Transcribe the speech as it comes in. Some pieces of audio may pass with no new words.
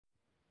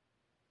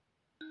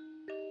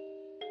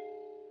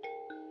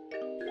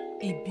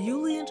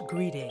Ebullient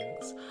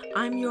greetings.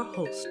 I'm your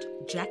host,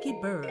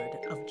 Jacquie Bird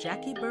of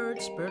Jacquie Bird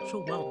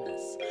Spiritual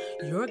Wellness,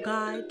 your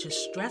guide to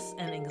stress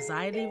and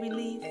anxiety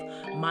relief,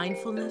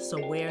 mindfulness,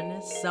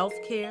 awareness,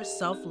 self-care,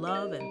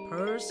 self-love, and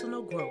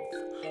personal growth.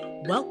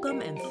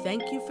 Welcome and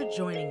thank you for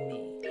joining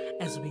me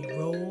as we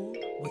roll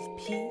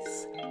with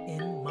peace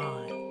in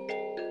mind.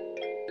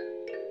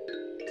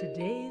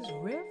 Today's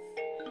riff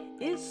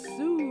is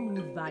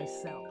Soothe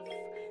Thyself,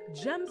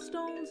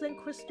 Gemstones and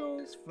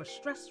Crystals for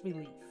Stress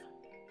Relief.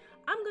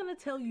 I'm going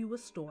to tell you a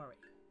story,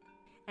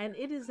 and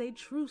it is a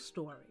true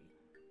story.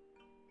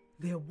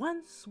 There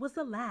once was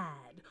a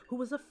lad who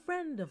was a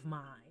friend of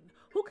mine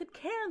who could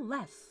care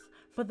less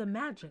for the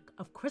magic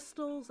of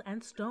crystals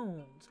and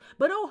stones.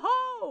 But oh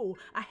ho!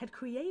 I had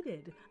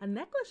created a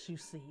necklace, you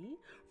see,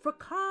 for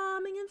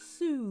calming and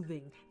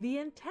soothing the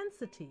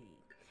intensity.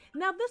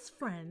 Now this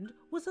friend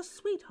was a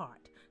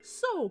sweetheart,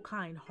 so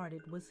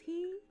kind-hearted was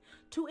he,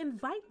 to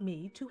invite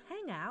me to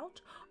hang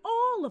out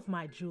all of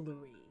my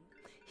jewelry.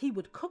 He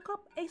would cook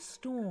up a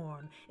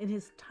storm in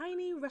his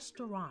tiny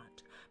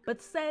restaurant, but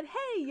said,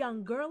 "Hey,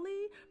 young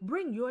girlie,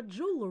 bring your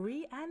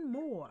jewelry and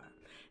more."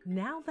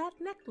 Now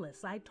that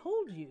necklace I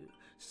told you,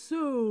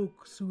 so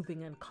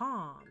soothing and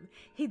calm,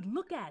 he'd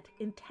look at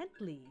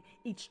intently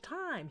each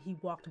time he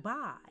walked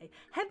by,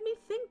 had me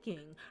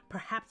thinking,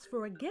 perhaps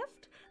for a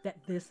gift, that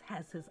this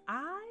has his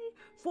eye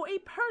for a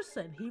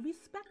person he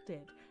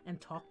respected and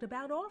talked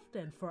about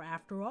often, for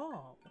after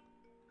all,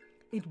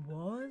 it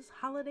was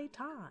holiday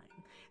time.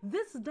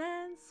 This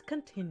dance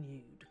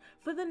continued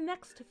for the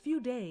next few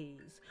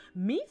days.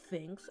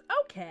 Methinks,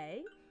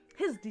 okay,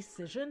 his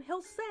decision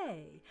he'll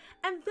say.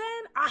 And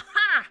then,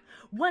 aha!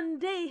 One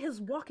day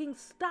his walking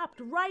stopped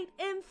right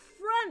in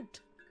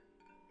front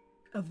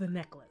of the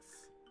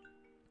necklace,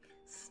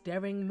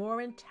 staring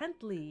more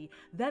intently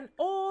than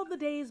all the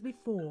days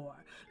before.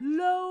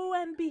 Lo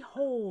and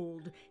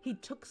behold, he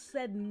took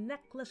said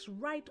necklace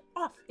right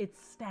off its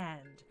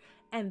stand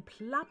and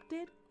plopped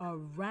it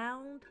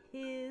around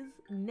his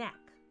neck.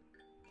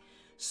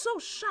 So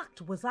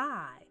shocked was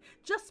I,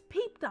 just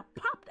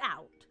popped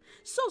out.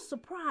 So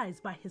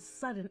surprised by his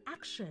sudden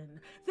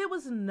action, there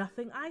was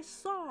nothing I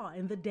saw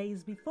in the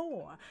days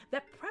before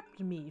that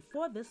prepped me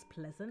for this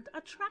pleasant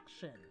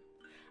attraction.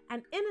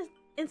 And in an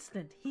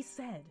instant he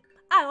said,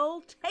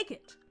 "I'll take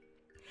it."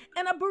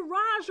 And a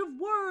barrage of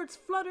words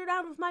fluttered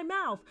out of my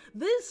mouth.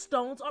 "These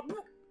stones are..."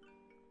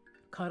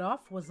 Cut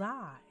off was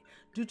I,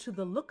 due to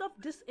the look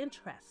of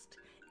disinterest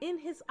in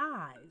his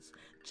eyes.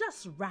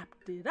 "Just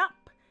wrapped it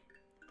up,"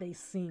 they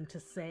seemed to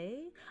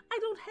say. "I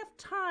don't have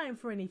time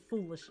for any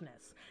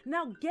foolishness.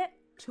 Now get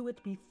to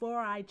it before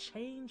I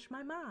change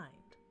my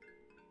mind."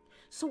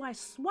 So I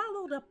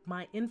swallowed up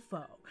my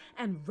info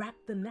and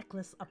wrapped the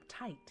necklace up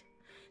tight,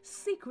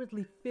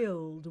 secretly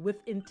filled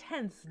with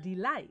intense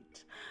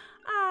delight.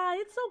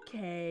 It's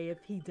okay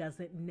if he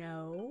doesn't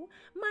know.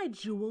 My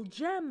jewel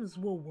gems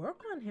will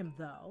work on him,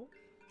 though.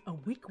 A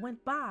week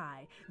went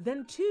by,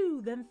 then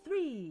 2, then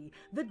 3.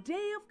 The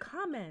day of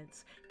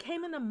comments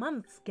came in a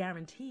month's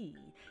guarantee.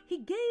 He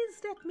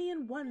gazed at me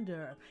in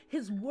wonder.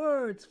 His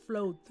words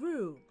flowed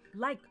through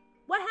like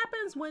what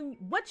happens when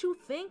what you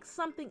think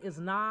something is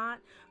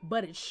not,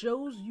 but it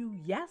shows you,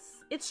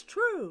 yes, it's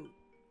true.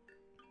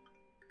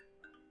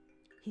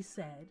 He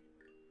said,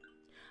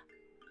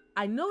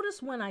 "I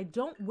notice when I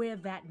don't wear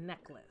that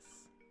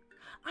necklace,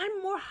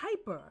 I'm more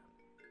hyper.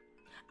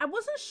 I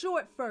wasn't sure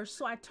at first,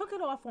 so I took it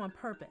off on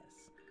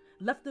purpose,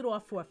 left it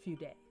off for a few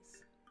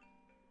days.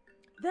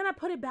 Then I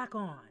put it back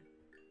on.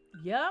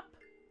 Yup,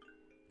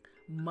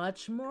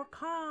 much more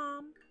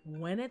calm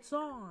when it's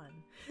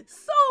on.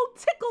 So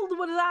tickled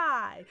was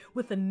I,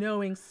 with a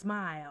knowing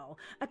smile,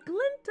 a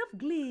glint of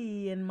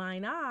glee in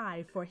mine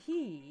eye for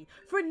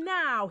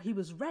now he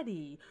was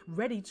ready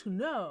to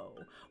know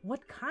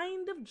what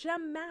kind of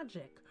gem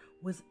magic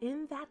was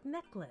in that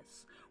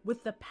necklace,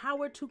 with the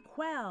power to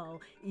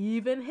quell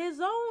even his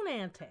own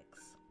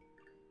antics.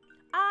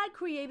 I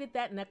created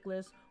that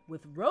necklace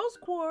with rose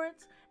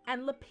quartz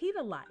and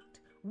lepidolite,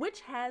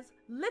 which has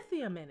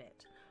lithium in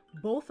it.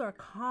 Both are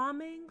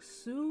calming,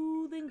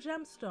 soothing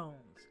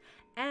gemstones,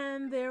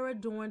 and they're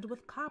adorned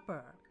with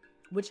copper,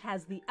 which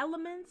has the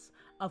elements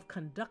of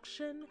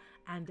conduction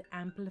and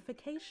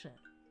amplification."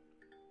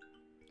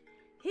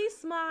 He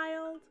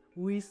smiled,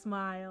 we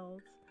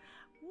smiled.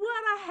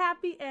 What a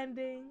happy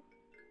ending.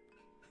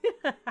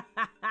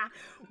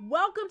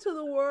 Welcome to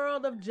the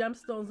world of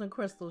gemstones and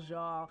crystals,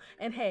 y'all.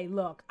 And hey,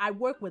 look, I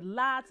work with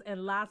lots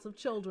and lots of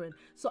children,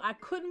 so I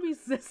couldn't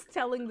resist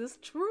telling this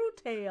true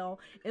tale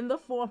in the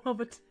form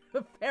of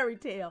a fairy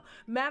tale.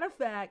 Matter of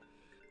fact,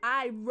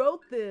 I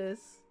wrote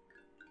this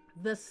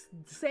the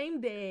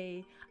same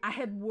day I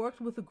had worked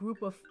with a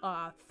group of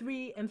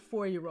 3 and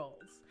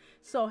 4-year-olds.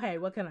 So hey,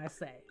 what can I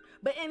say?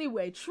 But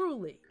anyway,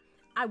 truly,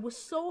 I was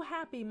so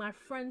happy my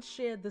friend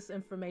shared this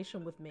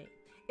information with me.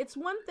 It's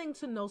one thing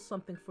to know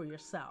something for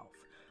yourself,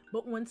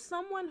 But when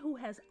someone who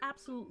has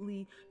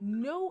absolutely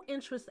no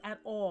interest at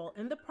all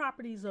in the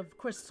properties of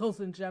crystals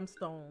and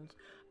gemstones,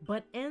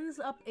 but ends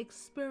up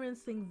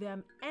experiencing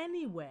them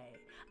anyway,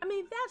 I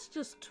mean, that's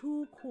just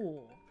too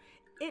cool.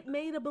 It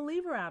made a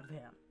believer out of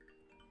him.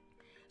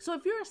 So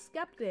if you're a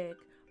skeptic,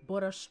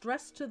 but are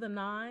stressed to the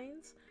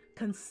nines,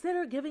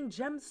 consider giving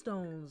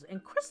gemstones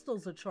and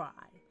crystals a try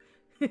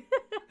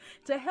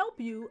to help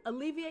you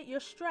alleviate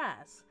your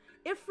stress,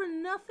 if for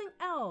nothing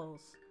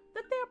else,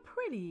 that they're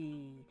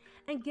pretty,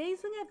 and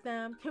gazing at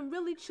them can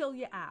really chill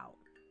you out.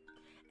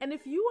 And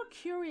if you are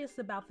curious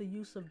about the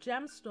use of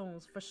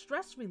gemstones for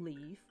stress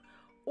relief,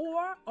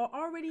 or are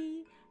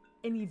already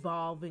an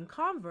evolving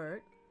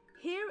convert,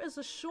 here is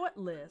a short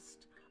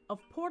list of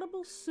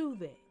portable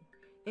soothing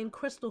in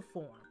crystal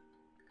form.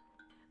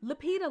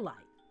 Lepidolite.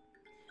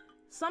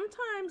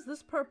 Sometimes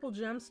this purple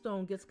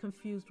gemstone gets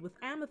confused with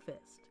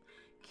amethyst.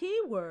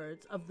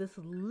 Keywords of this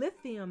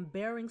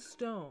lithium-bearing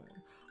stone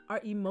are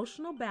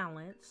emotional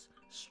balance,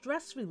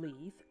 stress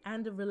relief,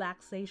 and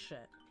relaxation.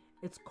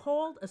 It's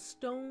called a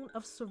stone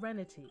of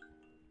serenity.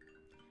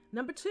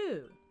 Number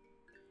 2.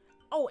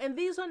 Oh, and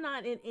these are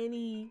not in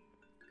any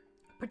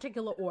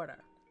particular order.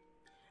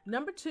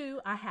 Number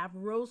 2, I have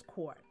rose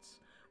quartz,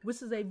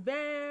 which is a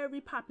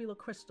very popular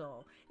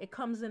crystal. It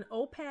comes in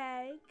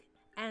opaque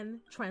and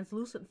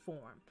translucent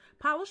form.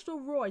 Polished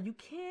or raw, you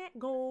can't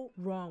go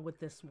wrong with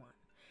this one.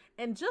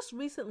 And just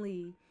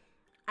recently,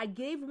 I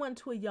gave one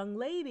to a young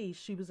lady.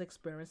 She was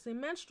experiencing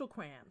menstrual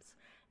cramps,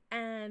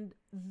 and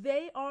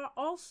they are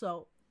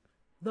also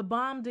the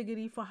bomb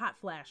diggity for hot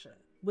flashes.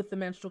 With the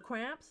menstrual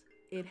cramps,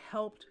 it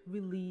helped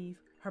relieve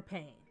her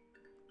pain,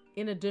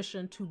 in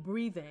addition to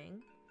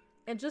breathing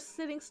and just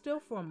sitting still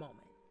for a moment.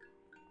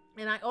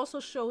 And I also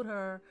showed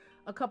her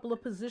a couple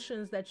of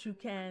positions that you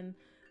can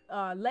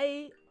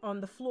lay on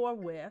the floor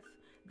with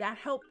that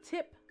help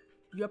tip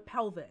your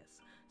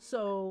pelvis.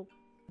 So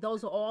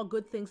those are all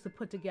good things to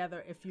put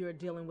together if you're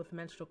dealing with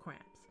menstrual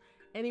cramps.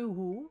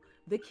 Anywho,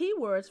 the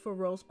keywords for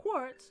rose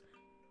quartz: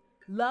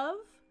 love,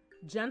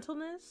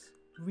 gentleness,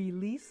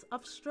 release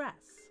of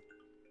stress.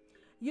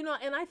 You know,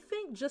 and I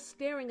think just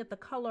staring at the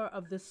color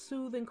of this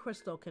soothing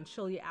crystal can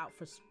chill you out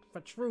for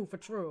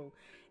true.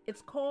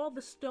 It's called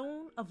the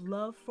Stone of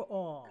Love for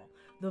All.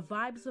 The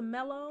vibes are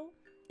mellow,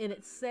 and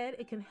it said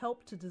it can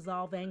help to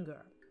dissolve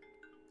anger.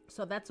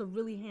 So that's a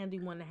really handy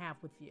one to have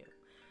with you.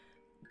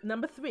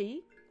 Number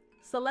 3,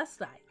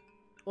 celestite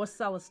or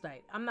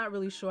celestite. I'm not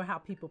really sure how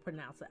people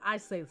pronounce it. I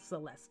say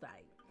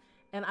celestite.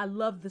 And I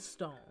love this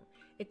stone.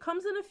 It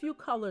comes in a few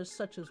colors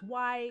such as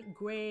white,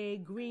 gray,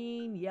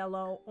 green,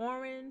 yellow,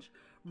 orange,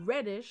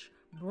 reddish,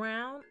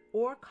 brown,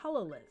 or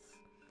colorless.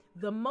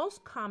 The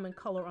most common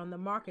color on the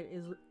market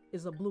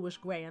is a bluish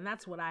gray, and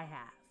that's what I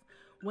have.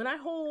 When I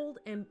hold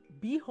and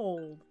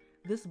behold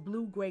this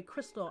blue-gray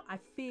crystal, I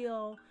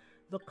feel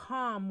the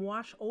calm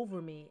wash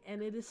over me,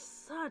 and it is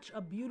such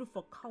a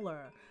beautiful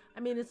color. I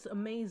mean, it's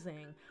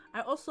amazing.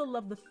 I also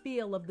love the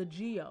feel of the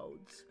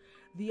geodes.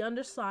 The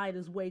underside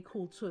is way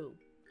cool too.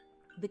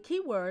 The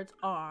keywords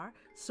are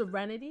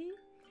serenity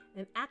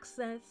and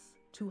access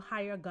to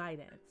higher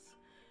guidance.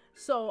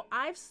 So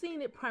I've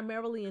seen it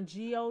primarily in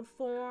geode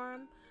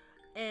form,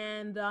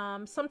 and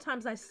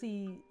sometimes I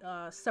see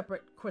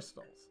separate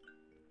crystals.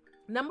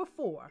 Number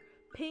 4,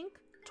 pink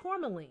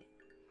tourmaline.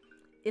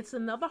 It's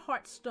another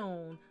heart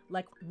stone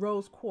like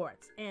rose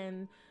quartz,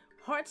 and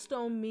heart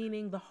stone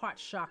meaning the heart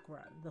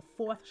chakra, the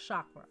 4th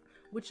chakra,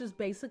 which is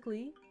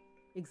basically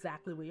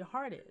exactly where your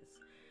heart is.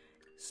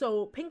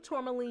 So pink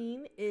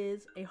tourmaline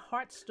is a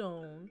heart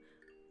stone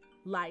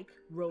like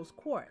rose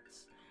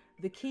quartz.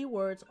 The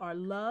keywords are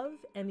love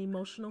and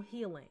emotional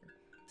healing,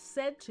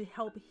 said to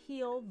help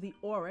heal the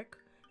auric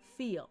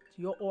field,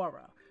 your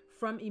aura,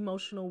 from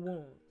emotional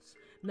wounds.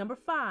 Number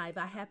 5,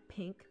 I have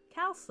pink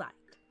calcite.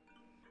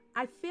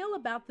 I feel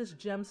about this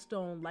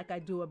gemstone like I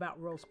do about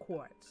rose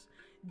quartz.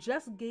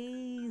 Just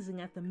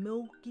gazing at the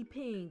milky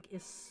pink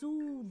is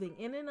soothing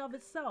in and of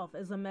itself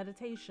as a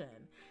meditation.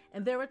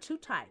 And there are 2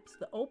 types,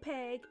 the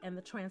opaque and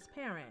the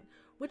transparent,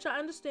 which I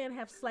understand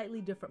have slightly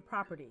different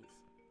properties.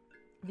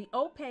 The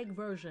opaque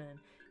version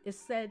is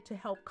said to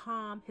help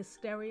calm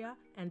hysteria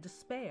and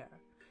despair.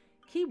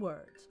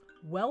 Keywords: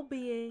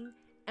 well-being,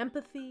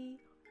 empathy,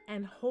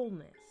 and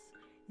wholeness.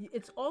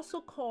 It's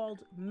also called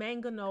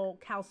manganese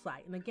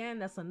calcite. And again,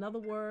 that's another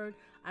word.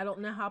 I don't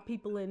know how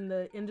people in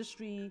the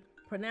industry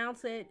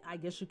pronounce it. I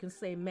guess you can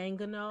say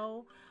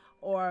manganese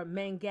or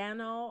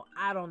mangano.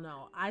 I don't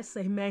know. I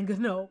say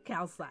manganese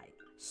calcite.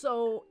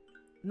 So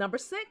number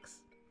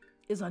 6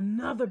 is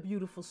another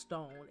beautiful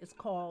stone. It's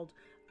called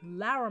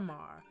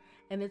Larimar,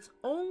 and it's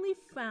only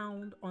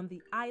found on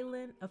the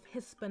island of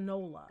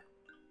Hispaniola.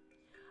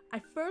 I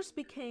first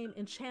became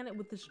enchanted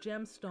with this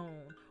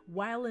gemstone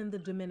while in the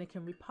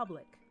Dominican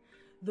Republic.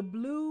 The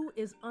blue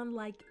is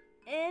unlike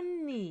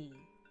any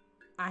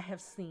I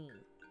have seen,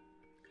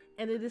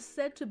 and it is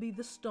said to be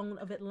the stone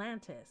of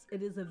Atlantis.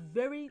 It is a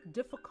very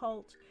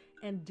difficult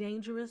and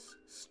dangerous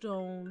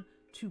stone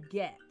to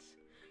get,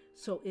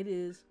 so it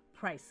is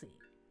pricey.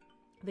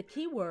 The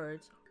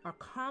keywords are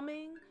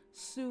calming,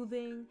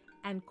 soothing,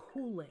 and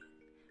cooling.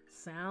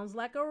 Sounds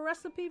like a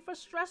recipe for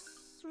stress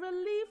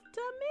relief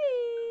to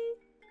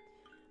me.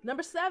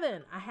 Number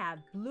 7, I have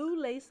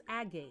blue lace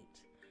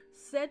agate,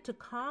 said to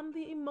calm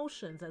the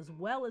emotions as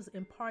well as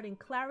imparting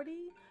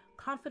clarity,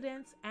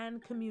 confidence,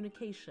 and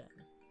communication.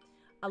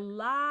 A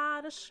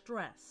lot of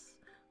stress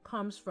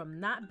comes from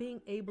not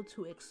being able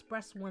to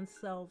express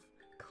oneself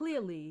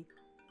clearly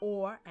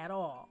or at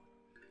all.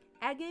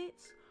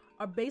 Agates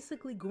are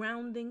basically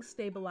grounding,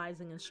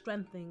 stabilizing, and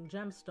strengthening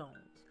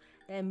gemstones.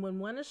 And when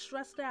one is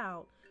stressed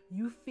out,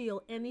 you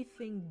feel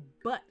anything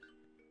but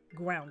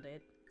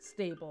grounded,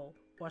 stable,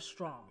 or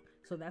strong.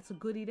 So that's a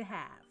goodie to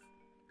have.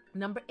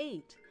 Number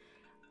 8,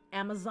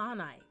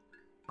 Amazonite,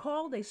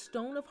 called a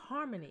stone of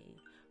harmony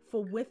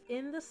for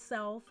within the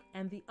self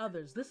and the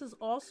others. This is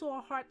also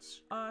a heart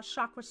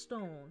chakra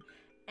stone.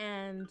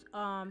 And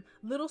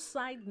little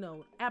side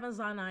note,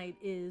 Amazonite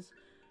is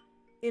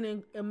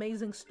an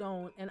amazing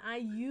stone, and I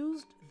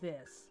used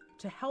this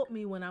to help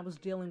me when I was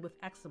dealing with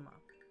eczema.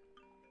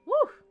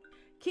 Woo!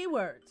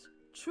 Keywords: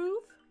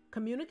 truth,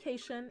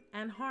 communication,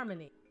 and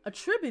harmony.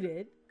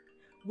 Attributed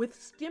with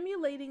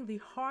stimulating the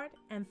heart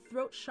and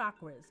throat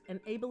chakras,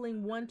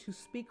 enabling one to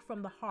speak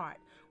from the heart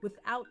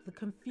without the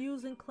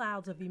confusing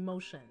clouds of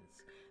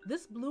emotions.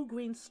 This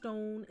blue-green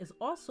stone is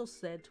also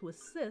said to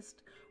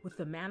assist with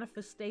the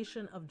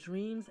manifestation of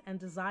dreams and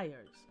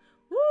desires.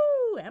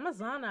 Woo!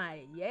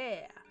 Amazonite,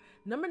 yeah!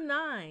 Number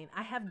 9,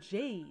 I have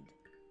jade.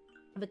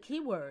 The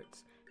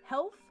keywords: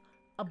 health,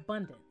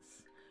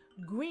 abundance.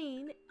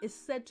 Green is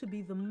said to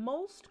be the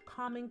most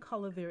calming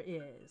color there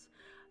is.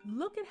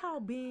 Look at how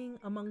being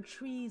among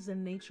trees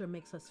and nature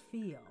makes us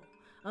feel,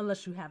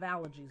 unless you have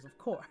allergies, of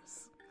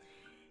course.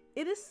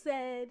 It is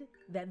said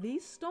that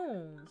these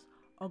stones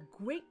are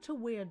great to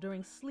wear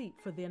during sleep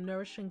for their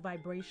nourishing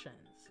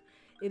vibrations.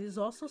 It is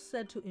also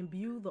said to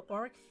imbue the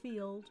auric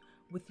field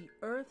with the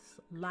earth's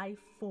life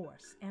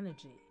force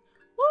energy.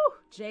 Woo!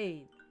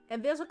 Jade.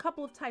 And there's a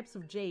couple of types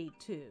of jade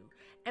too.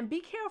 And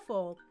be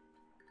careful,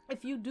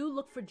 if you do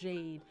look for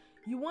jade,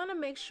 you want to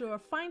make sure,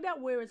 find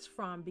out where it's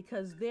from,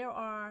 because there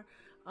are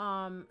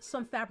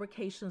some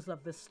fabrications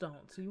of this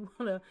stone. So you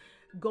want to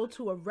go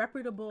to a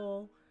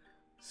reputable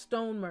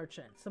stone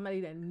merchant,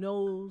 somebody that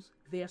knows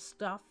their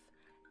stuff,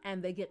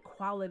 and they get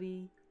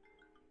quality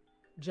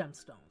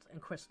gemstones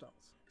and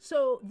crystals.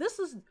 So this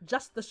is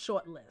just the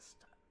short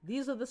list.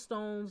 These are the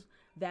stones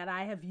that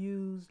I have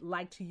used,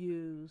 like to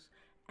use,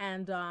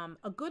 and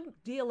a good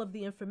deal of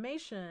the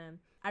information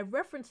I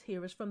reference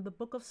here is from the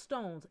Book of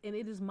Stones, and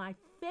it is my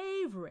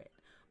favorite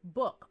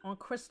book on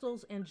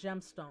crystals and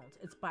gemstones.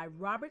 It's by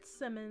Robert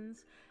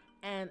Simmons,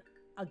 and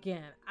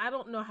again, I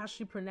don't know how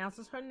she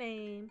pronounces her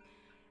name,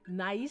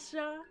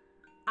 Naisha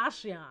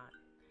Ashian.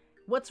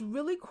 What's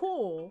really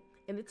cool,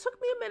 and it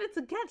took me a minute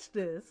to catch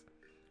this,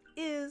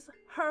 is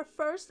her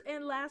first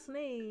and last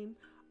name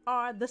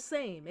are the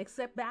same,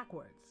 except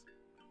backwards.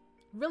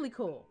 Really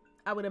cool.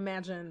 I would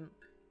imagine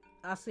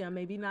Asya,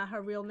 maybe not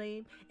her real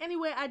name.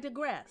 Anyway, I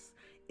digress.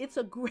 It's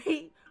a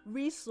great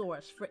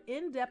resource for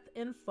in-depth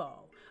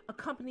info,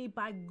 accompanied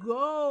by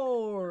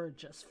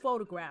gorgeous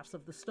photographs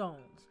of the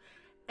stones.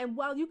 And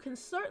while you can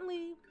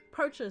certainly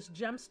purchase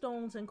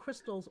gemstones and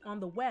crystals on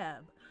the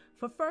web,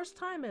 for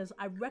first-timers,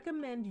 I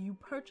recommend you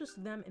purchase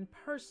them in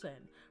person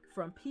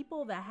from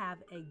people that have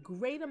a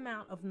great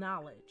amount of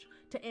knowledge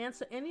to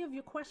answer any of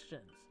your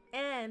questions.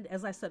 And,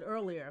 as I said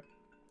earlier,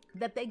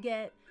 that they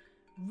get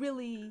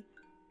really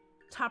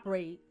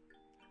top-rate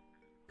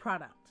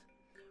product.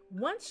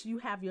 Once you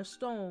have your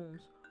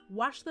stones,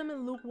 wash them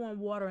in lukewarm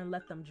water and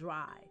let them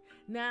dry.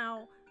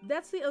 Now,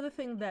 that's the other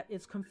thing that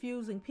is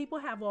confusing. People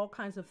have all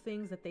kinds of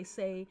things that they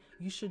say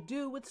you should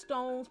do with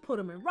stones, put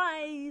them in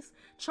rice,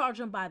 charge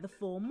them by the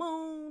full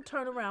moon,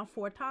 turn around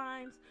 4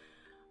 times.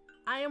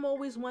 I am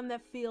always one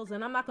that feels,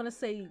 and I'm not going to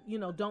say,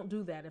 don't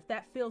do that. If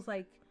that feels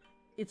like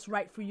it's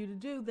right for you to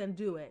do, then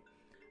do it.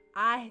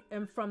 I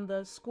am from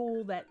the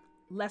school that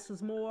less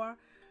is more.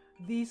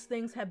 These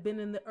things have been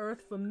in the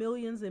earth for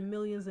millions and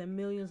millions and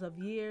millions of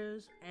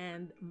years,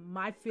 and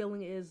my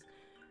feeling is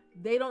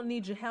they don't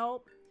need your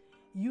help.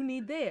 You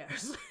need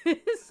theirs.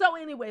 So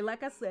anyway,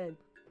 like I said,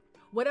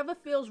 whatever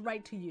feels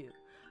right to you.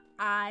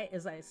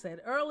 As I said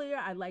earlier,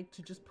 I like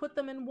to just put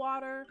them in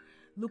water,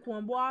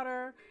 lukewarm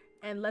water,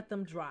 and let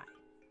them dry.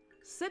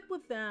 Sit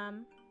with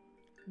them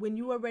when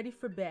you are ready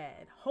for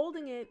bed,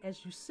 holding it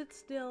as you sit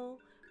still,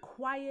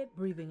 quiet,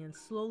 breathing in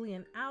slowly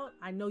and out.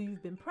 I know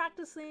you've been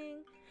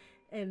practicing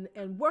and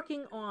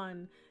working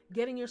on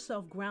getting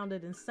yourself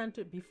grounded and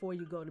centered before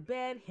you go to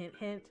bed. Hint,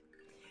 hint.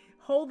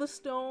 Hold the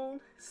stone,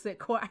 sit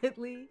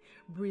quietly,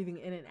 breathing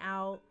in and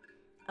out,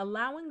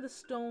 allowing the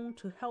stone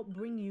to help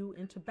bring you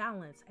into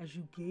balance as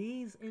you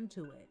gaze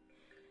into it.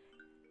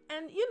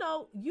 And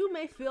you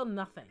may feel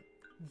nothing.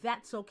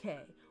 That's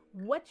okay.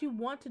 What you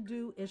want to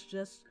do is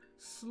just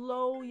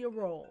slow your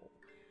roll.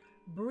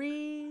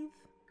 Breathe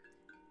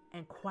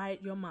and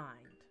quiet your mind.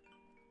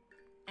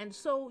 And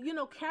so,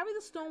 carry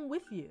the stone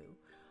with you.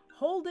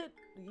 Hold it,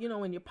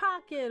 in your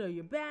pocket or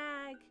your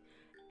bag,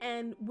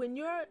 And when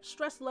your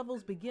stress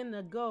levels begin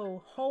to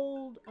go,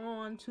 hold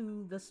on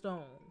to the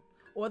stone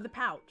or the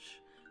pouch.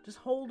 Just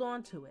hold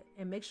on to it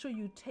and make sure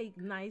you take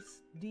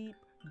nice, deep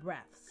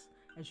breaths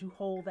as you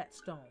hold that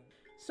stone.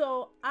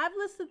 So I've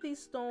listed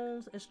these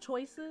stones as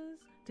choices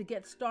to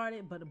get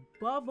started, but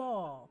above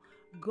all,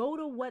 go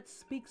to what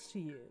speaks to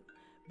you.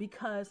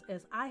 Because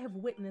as I have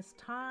witnessed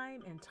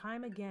time and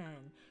time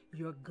again,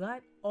 your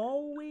gut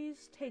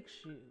always takes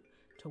you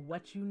to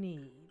what you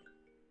need.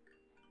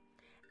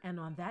 And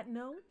on that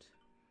note,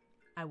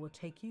 I will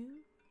take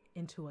you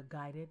into a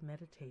guided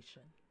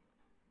meditation.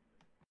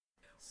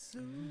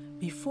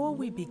 Before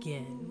we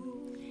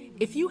begin,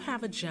 if you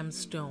have a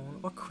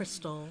gemstone or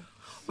crystal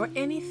or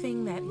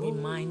anything that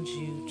reminds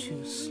you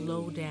to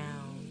slow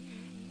down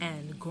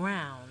and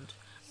ground,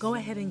 go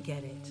ahead and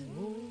get it.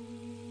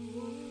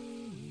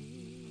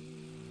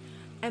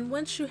 And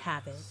once you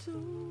have it,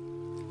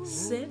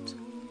 sit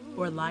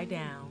or lie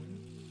down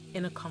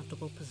in a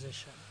comfortable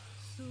position.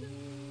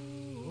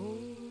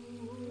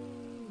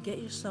 Get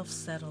yourself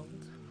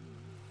settled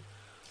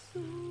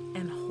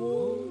and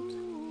hold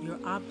your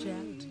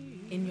object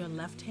in your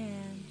left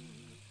hand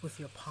with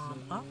your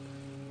palm up.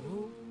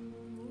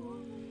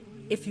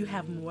 If you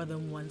have more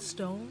than one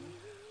stone,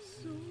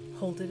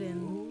 hold it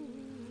in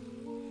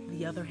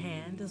the other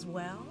hand as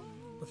well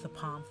with the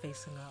palm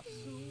facing up.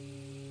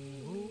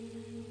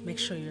 Make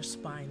sure your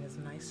spine is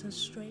nice and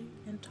straight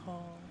and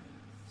tall.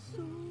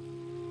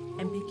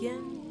 And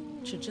begin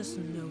to just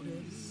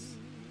notice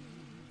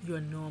your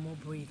normal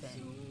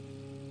breathing.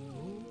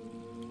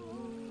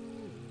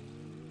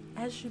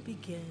 As you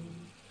begin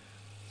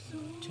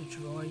to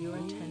draw your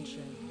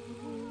attention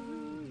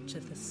to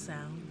the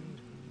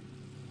sound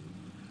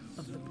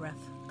of the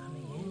breath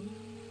coming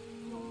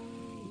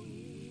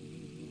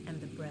in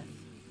and the breath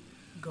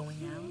going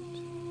out,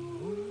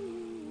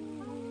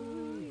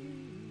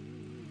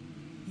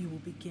 you will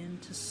begin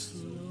to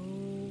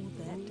slow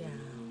that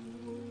down,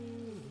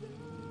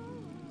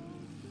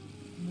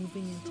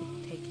 moving into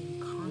taking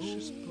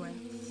conscious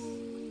breaths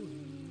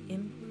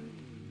inward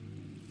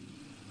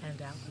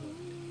and outward.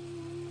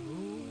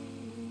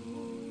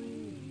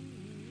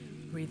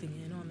 Breathing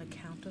in on the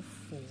count of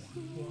 4.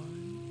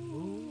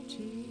 1,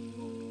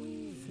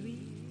 2,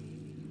 3,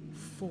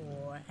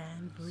 4,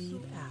 and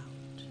breathe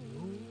out.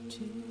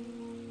 2,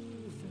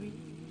 3,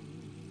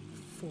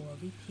 4.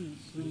 Repeat.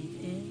 Breathe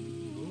in.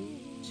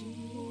 2,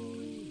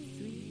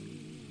 3,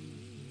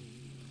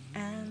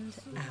 and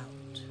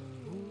out.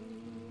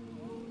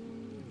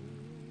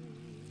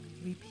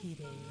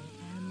 Repeating.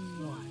 And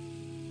 1.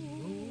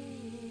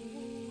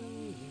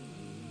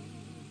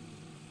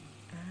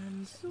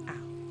 And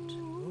out.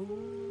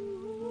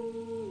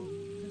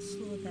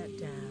 Slow that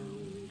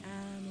down.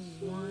 And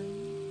 1,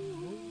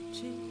 2,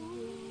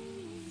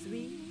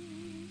 3,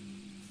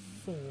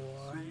 4.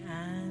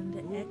 And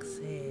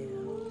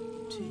exhale.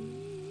 2,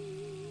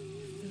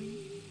 3,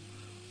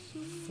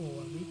 4.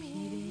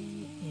 Repeating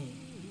in.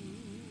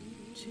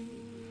 2,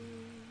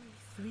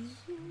 3,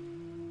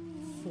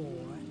 4.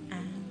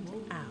 And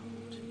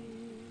out.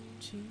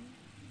 2,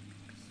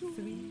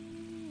 3,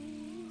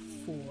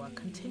 4.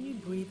 Continue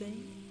breathing.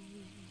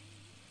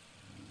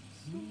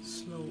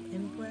 Slow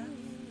in breath.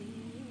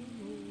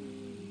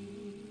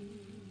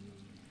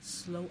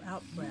 Slow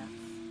out breath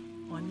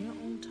on your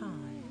own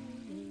time,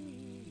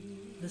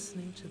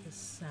 listening to the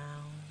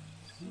sound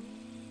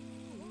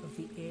of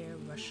the air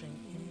rushing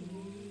in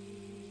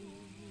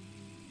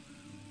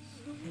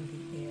and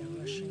the air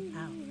rushing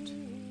out.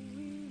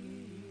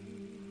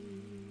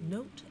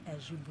 Note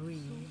as you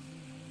breathe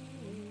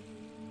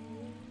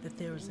that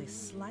there is a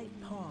slight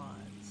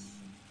pause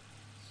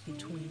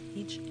between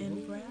each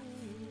in-breath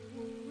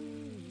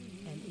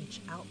and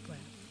each out-breath.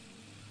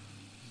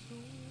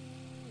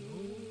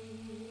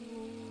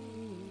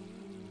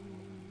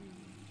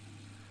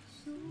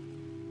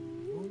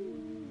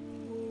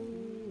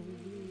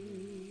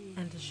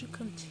 And as you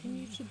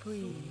continue to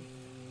breathe,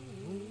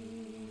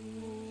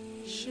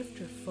 shift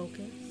your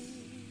focus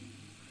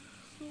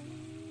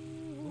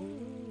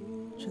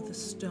to the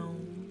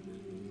stone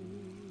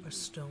or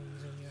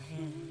stones in your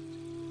hand.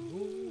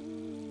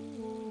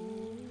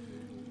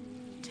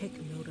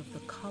 Take note of the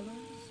color.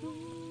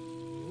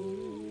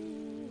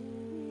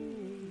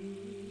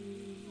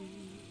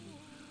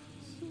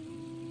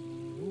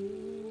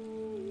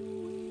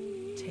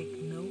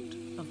 Take note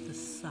of the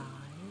size.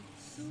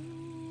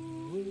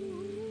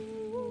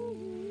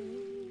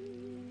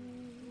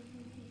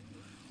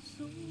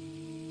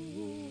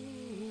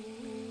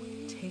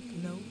 Take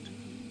note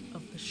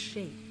of the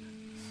shape.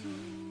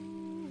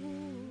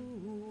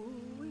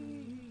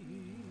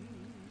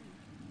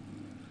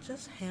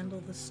 Just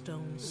handle the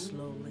stone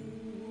slowly.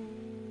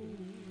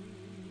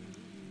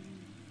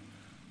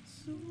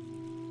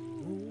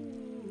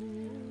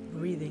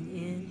 Breathing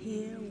in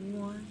here,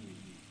 1,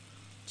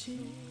 2,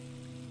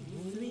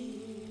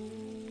 3,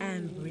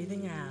 and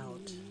breathing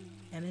out.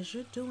 And as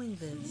you're doing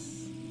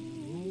this,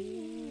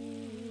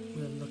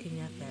 we're looking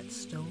at that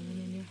stone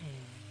in your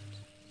hand,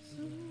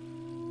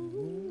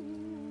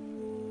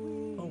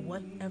 or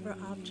whatever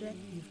object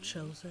you've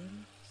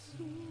chosen,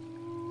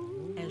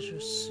 as your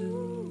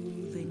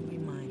soothing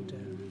reminder.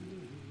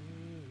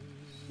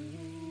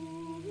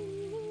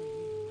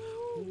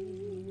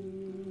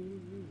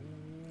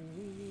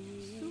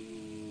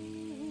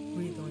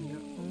 Breathe on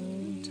your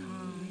own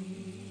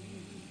time,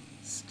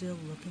 still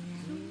looking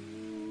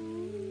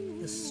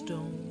at the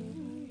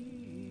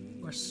stone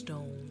or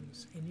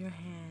stones in your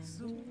hand.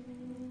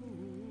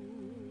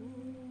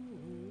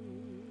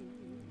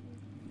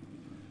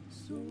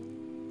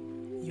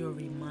 Your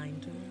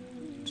reminder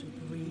to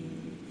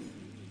breathe.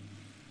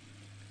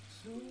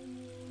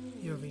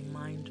 Your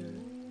reminder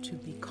to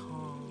be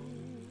calm.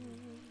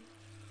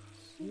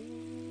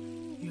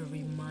 Your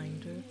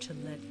reminder to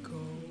let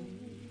go.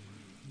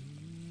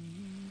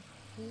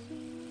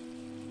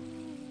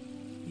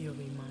 Your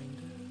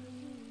reminder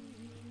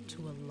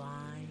to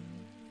align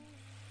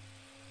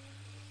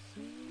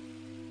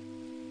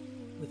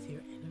with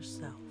your inner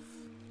self.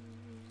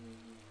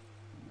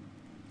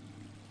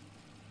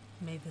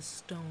 May the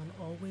stone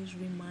always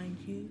remind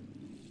you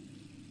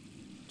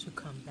to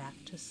come back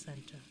to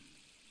center.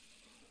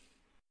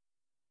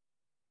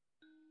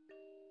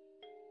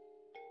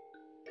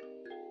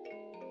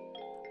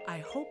 I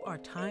hope our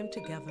time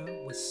together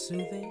was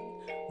soothing,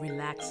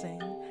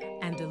 relaxing,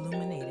 and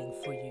illuminating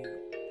for you.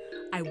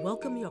 I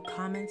welcome your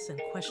comments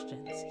and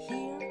questions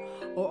here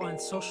or on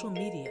social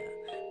media.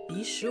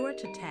 Be sure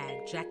to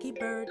tag Jacquie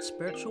Bird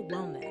Spiritual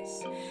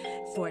Wellness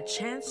for a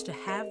chance to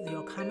have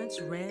your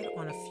comments read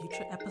on a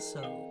future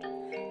episode.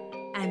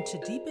 And to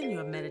deepen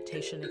your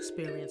meditation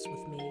experience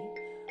with me,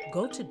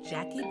 go to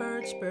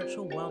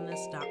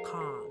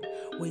JacquieBirdSpiritualWellness.com,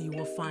 where you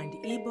will find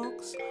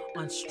ebooks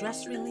on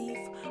stress relief,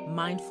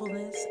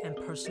 mindfulness, and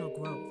personal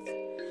growth.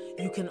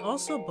 You can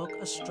also book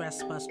a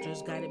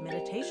StressBusters Guided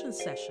Meditation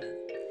session.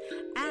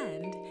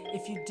 And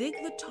if you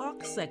dig the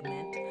talk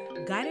segment,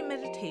 guided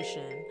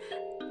meditation,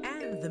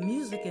 and the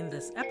music in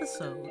this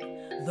episode,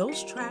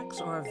 those tracks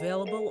are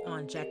available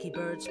on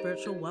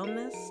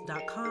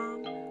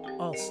JacquieBirdSpiritualWellness.com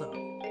also.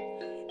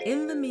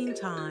 In the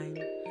meantime,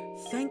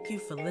 thank you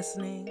for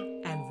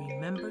listening, and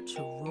remember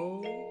to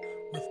roll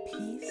with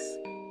peace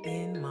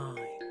in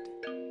mind.